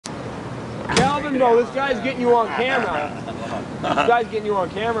No, this guy's getting you on camera. This guy's getting you on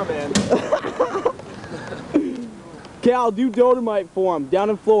camera, man. Cal, do Dodomite for him. Down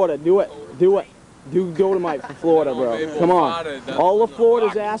in Florida. Do it. Do it. Do Dodomite for Florida, bro. Come on. All of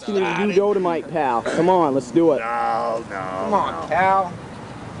Florida's asking you to do Dodomite, pal. Come on, let's do it. No. Come on, Cal.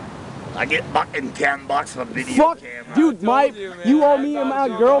 I get fucking $10 for video camera. Dude, you owe me and my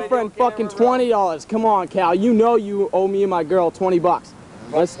girlfriend fucking $20. Come on, Cal. You know you owe me and my girl $20.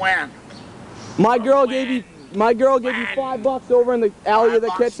 When? My girl gave you $5 over in the alley of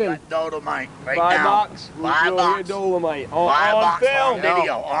the kitchen. Dodomite right $5. $5. Dodomite. $5 film. on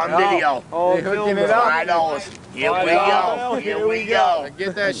video. On video. Oh, hooking it up. $5. Here we go. Here we go.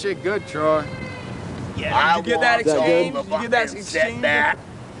 Get that shit good, Troy. Yeah, Did you get that exchange? Did you get that Sit exchange? back.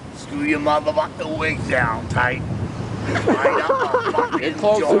 Screw your motherfucking wigs down tight. Light up a fucking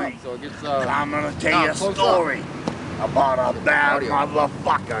joint. So it gets, I'm gonna tell you a story about a bad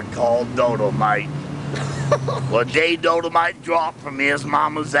motherfucker called Dodomite. Well, day Dodomite dropped from his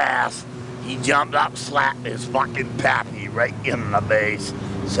mama's ass, he jumped up, slapped his fucking pappy right in the base,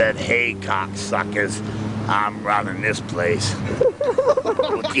 said, "Hey, cocksuckers, I'm running this place."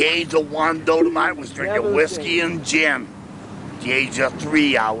 At the age of 1, Dodomite was drinking whiskey and gin. At the age of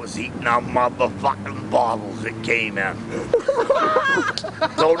 3, I was eating up motherfucking bottles that came in.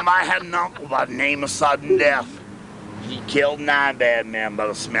 Dodomite had an uncle by the name of Sudden Death. He killed 9 bad men by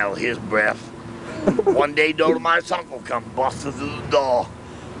the smell of his breath. One day, Dodomite's uncle come busting through the door.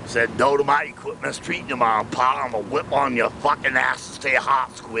 Said, "Dodomite, you quit mistreating him, I'll whip on your fucking ass to stay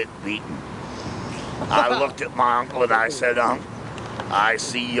hot, quit beating." I looked at my uncle and I said, "Uncle, I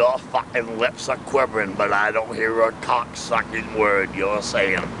see your fucking lips are quivering, but I don't hear a cock-sucking word you're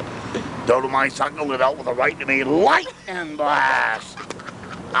saying." Dodomite's uncle lit out with a right to me lightning blast.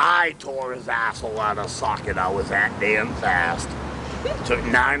 I tore his asshole out of socket. I was that damn fast. Took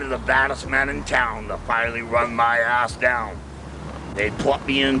 9 of the baddest men in town to finally run my ass down. They put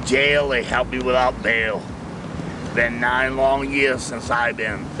me in jail, they held me without bail. It's been 9 long years since I've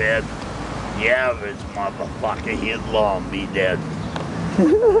been fed. The average motherfucker, he'd long be dead.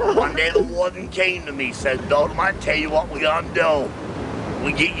 One day the warden came to me, said, "Dodomite, tell you what we gonna do.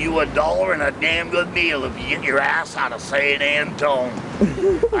 We get you $1 and a damn good meal if you get your ass out of San Antone."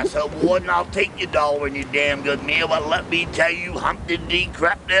 I said, "Warden, I'll take your $1 and your damn good meal, but let me tell you, Humpty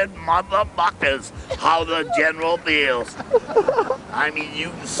decrepit motherfuckers, how the general feels. I mean,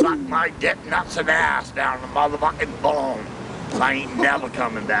 you can suck my dick, nuts, and ass down the motherfucking bone. So I ain't never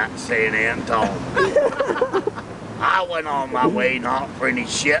coming back to San Antone." I went on my way, not for any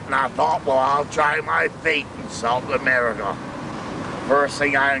shit, and I thought, well, I'll try my fate in South America. First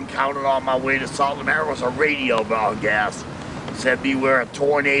thing I encountered on my way to South America was a radio broadcast. It said, "Beware of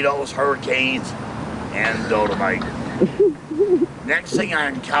tornadoes, hurricanes, and Dodomite." Next thing I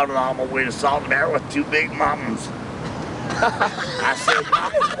encountered on my way to South America was 2 big mountains. I said,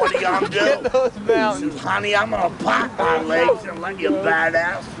 "Mountains, what are you gonna do?" Get those He mountains. says, "Honey, I'm gonna pop my legs and let you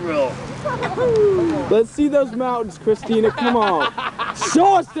badass through." Let's see those mountains, Christina. Come on.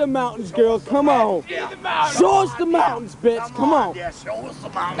 Show us the mountains, girl. Come on. Show us the mountains, bitch. Come on. Yeah, show us the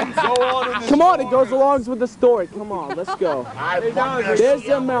mountains. Go on in the Come on, it story. goes along with the story. Come on, let's go. There's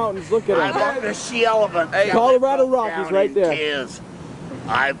the mountains. Look I at them. fucked a she-elephant. Colorado Rockies right there.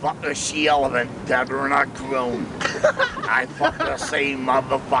 I fucked a she-elephant, dead her in a groom. I fucked the same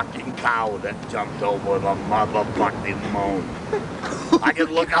motherfucking cow that jumped over the motherfucking moon. I could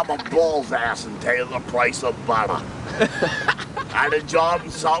look up a bull's ass and tell you the price of butter. I had a job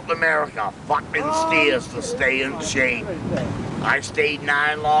in South America, fucking steers to stay in shape. I stayed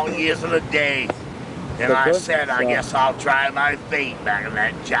 9 long years of the day. And I said, I guess I'll try my fate back in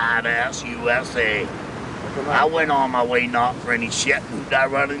that giant-ass USA. I went on my way not for any shit, and I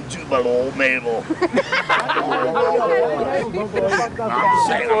run into but old Mabel. Hey,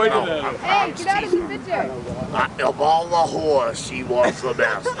 get out of the picture. Of all the whores, she was the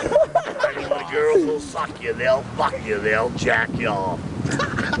best. I mean, the girls will suck you, they'll fuck you, they'll jack you off.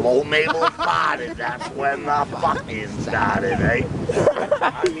 Old Mabel farted, that's when the fucking started, eh?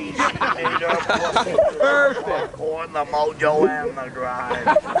 I mean, she made her pussy perfect. Pouring the mojo and the grind.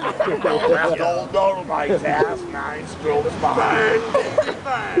 Left old Dodomite's ass 9 strokes behind.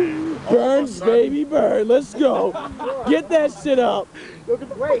 Burns, baby, burn. Let's go. Get that shit up.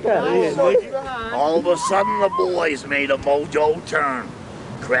 All of a sudden, the boys made a mojo turn.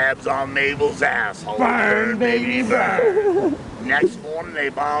 Crabs on Mabel's asshole. Burn, baby, burn. Next morning, they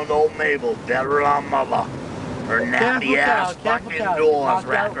found old Mabel, deader on mother. Her nappy ass fucking doors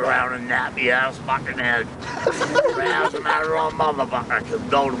wrapped around her nappy ass fucking head. Crabs are matter on motherfucker, because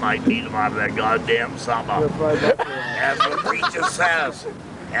Dodomite beat him out of that goddamn supper. As the preacher says,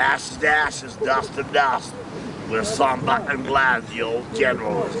 Ashes to ashes, dust to dust. We're somewhat and glad the old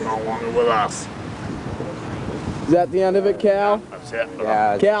general is no longer with us. Is that the end of it, Cal? That's it.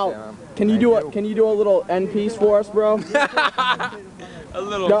 Yeah. Cal, can you do a little end piece for us, bro? A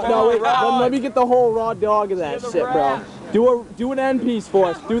little. No, wait. Let me get the whole raw dog of that shit, bro. Do an end piece for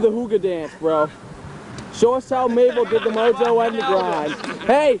us. Do the hooga dance, bro. Show us how Mabel did the mojo and the grind.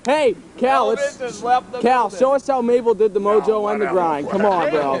 Hey, Cal, Cal, show us how Mabel did the mojo and the grind. Come on,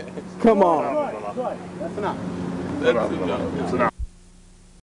 bro. Come on. That's enough. It's enough.